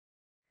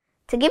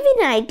To give you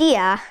an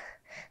idea,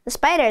 the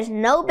spider is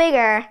no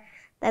bigger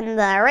than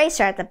the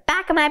eraser at the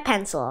back of my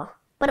pencil,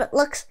 but it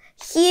looks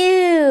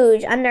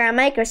huge under a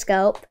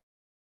microscope.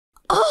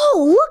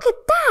 Oh, look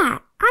at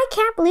that! I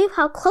can't believe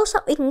how close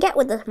up we can get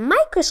with this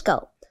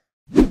microscope.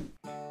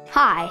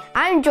 Hi,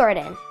 I'm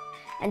Jordan,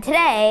 and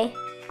today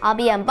I'll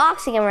be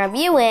unboxing and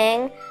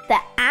reviewing the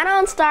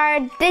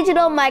Andonstar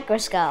Digital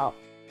Microscope.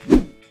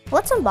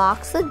 Let's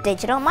unbox the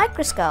digital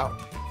microscope.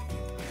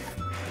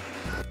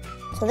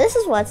 So this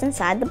is what's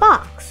inside the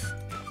box.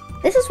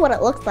 This is what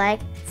it looks like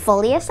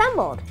fully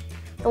assembled.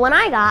 The one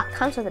I got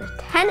comes with a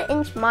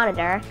 10-inch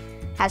monitor,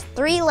 has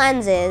 3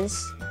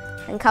 lenses,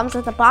 and comes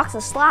with a box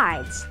of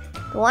slides.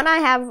 The one I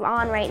have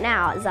on right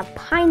now is a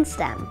pine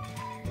stem.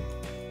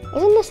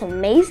 Isn't this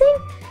amazing?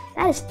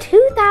 That is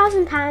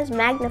 2,000 times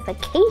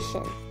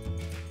magnification.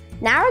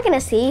 Now we're gonna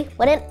see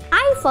what an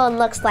iPhone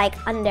looks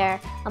like under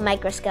a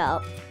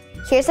microscope.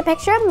 Here's a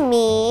picture of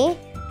me,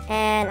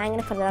 and I'm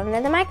gonna put it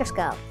under the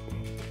microscope.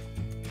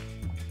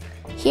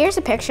 Here's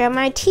a picture of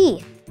my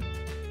teeth.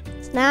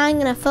 So now I'm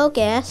gonna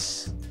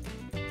focus.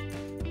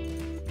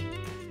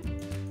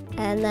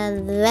 And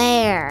then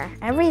there.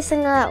 Every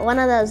single one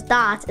of those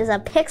dots is a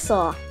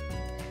pixel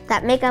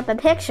that make up a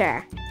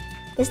picture.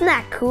 Isn't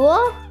that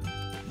cool?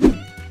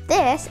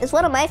 This is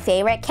one of my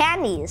favorite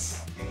candies.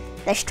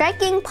 The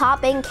striking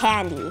popping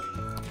candy.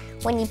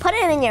 When you put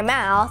it in your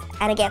mouth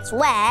and it gets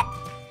wet,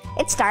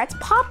 it starts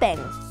popping.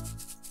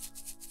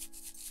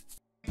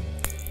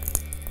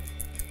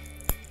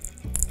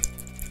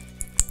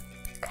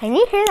 Can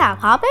you hear that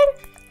popping?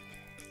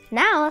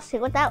 Now let's see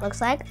what that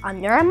looks like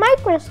under a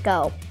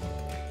microscope.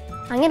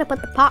 I'm gonna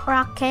put the Pop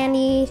Rock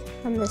candy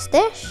on this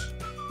dish.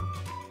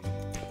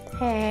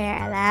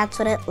 There, that's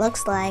what it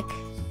looks like.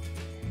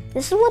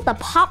 This is what the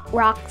Pop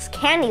Rocks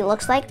candy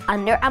looks like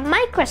under a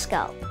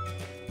microscope.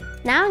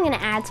 Now I'm gonna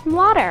add some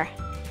water.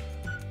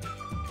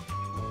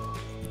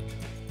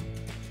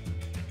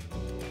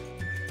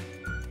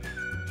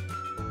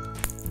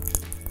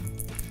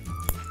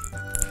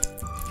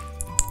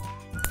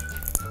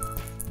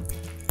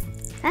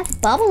 That's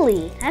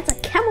bubbly. That's a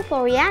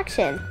chemical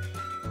reaction.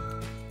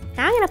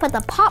 Now I'm gonna put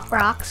the Pop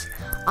Rocks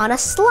on a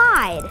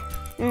slide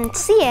and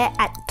see it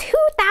at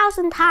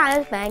 2,000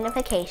 times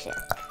magnification.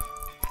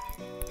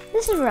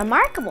 This is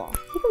remarkable.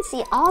 You can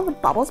see all the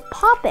bubbles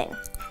popping.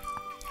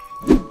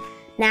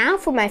 Now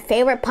for my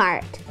favorite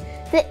part,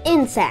 the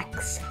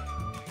insects.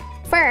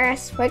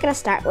 First, we're gonna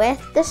start with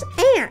this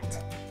ant.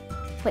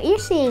 What you're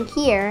seeing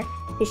here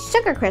is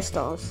sugar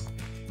crystals.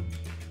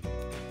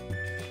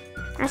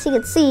 As you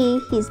can see,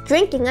 he's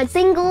drinking a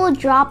single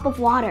drop of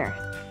water.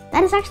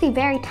 That is actually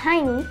very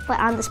tiny, but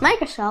on this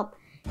microscope,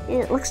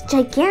 it looks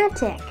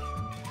gigantic.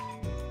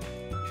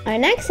 Our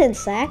next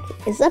insect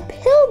is a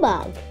pill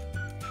bug.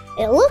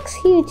 It looks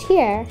huge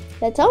here,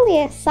 but it's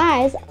only the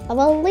size of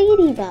a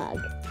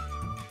ladybug.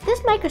 This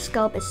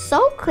microscope is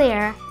so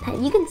clear that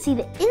you can see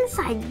the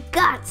inside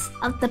guts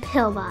of the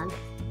pill bug.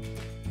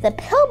 The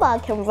pill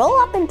bug can roll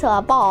up into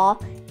a ball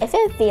if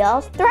it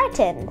feels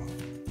threatened.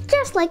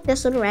 Just like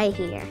this one right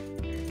here.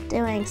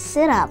 Doing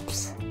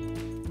sit-ups.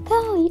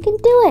 Go, you can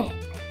do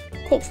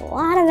it. Takes a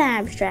lot of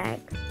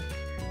abstract.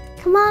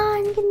 Come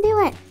on, you can do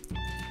it.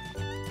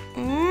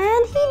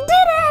 And he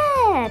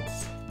did it!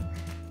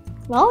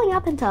 Rolling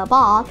up into a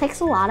ball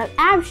takes a lot of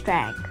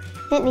abstract.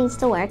 It needs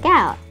to work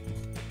out.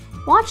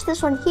 Watch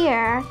this one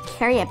here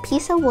carry a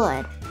piece of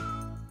wood.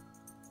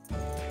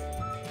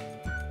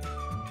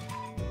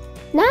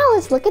 Now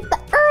let's look at the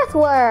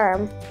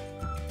earthworm.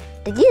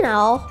 Did you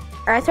know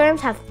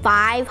earthworms have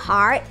 5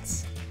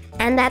 hearts?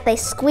 And that they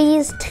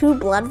squeeze 2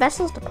 blood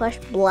vessels to push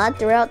blood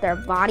throughout their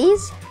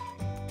bodies?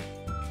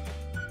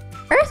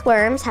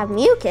 Earthworms have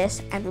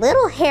mucus and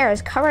little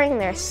hairs covering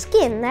their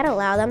skin that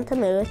allow them to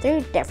move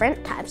through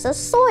different types of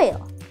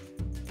soil.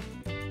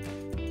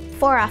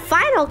 For a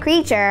final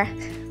creature,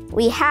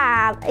 we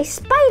have a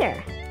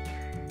spider.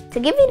 To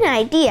give you an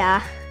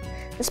idea,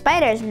 the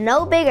spider is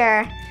no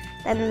bigger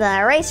than the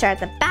eraser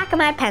at the back of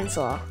my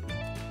pencil.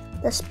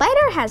 The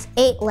spider has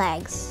 8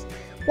 legs.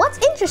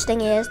 What's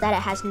interesting is that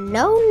it has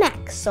no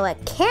neck, so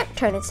it can't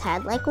turn its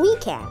head like we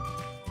can.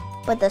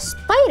 But the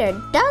spider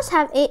does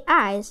have 8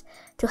 eyes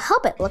to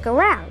help it look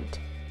around.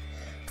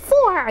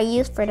 4 are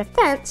used for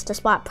defense to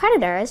spot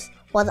predators,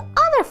 while the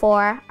other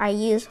 4 are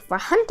used for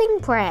hunting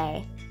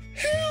prey.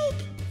 Help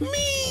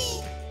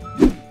me!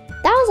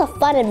 That was a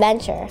fun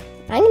adventure.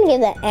 I'm gonna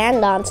give the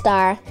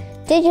Andonstar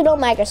Digital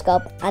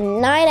Microscope a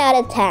 9 out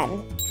of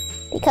 10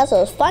 because it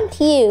was fun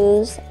to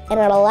use and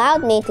it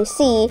allowed me to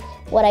see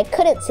what I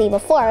couldn't see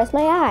before with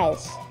my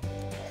eyes.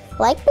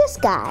 Like this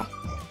guy.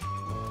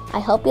 I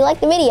hope you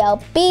liked the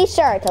video. Be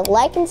sure to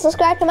like and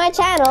subscribe to my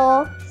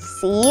channel.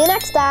 See you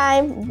next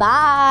time.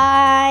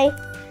 Bye.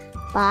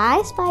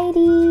 Bye,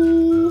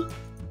 Spidey.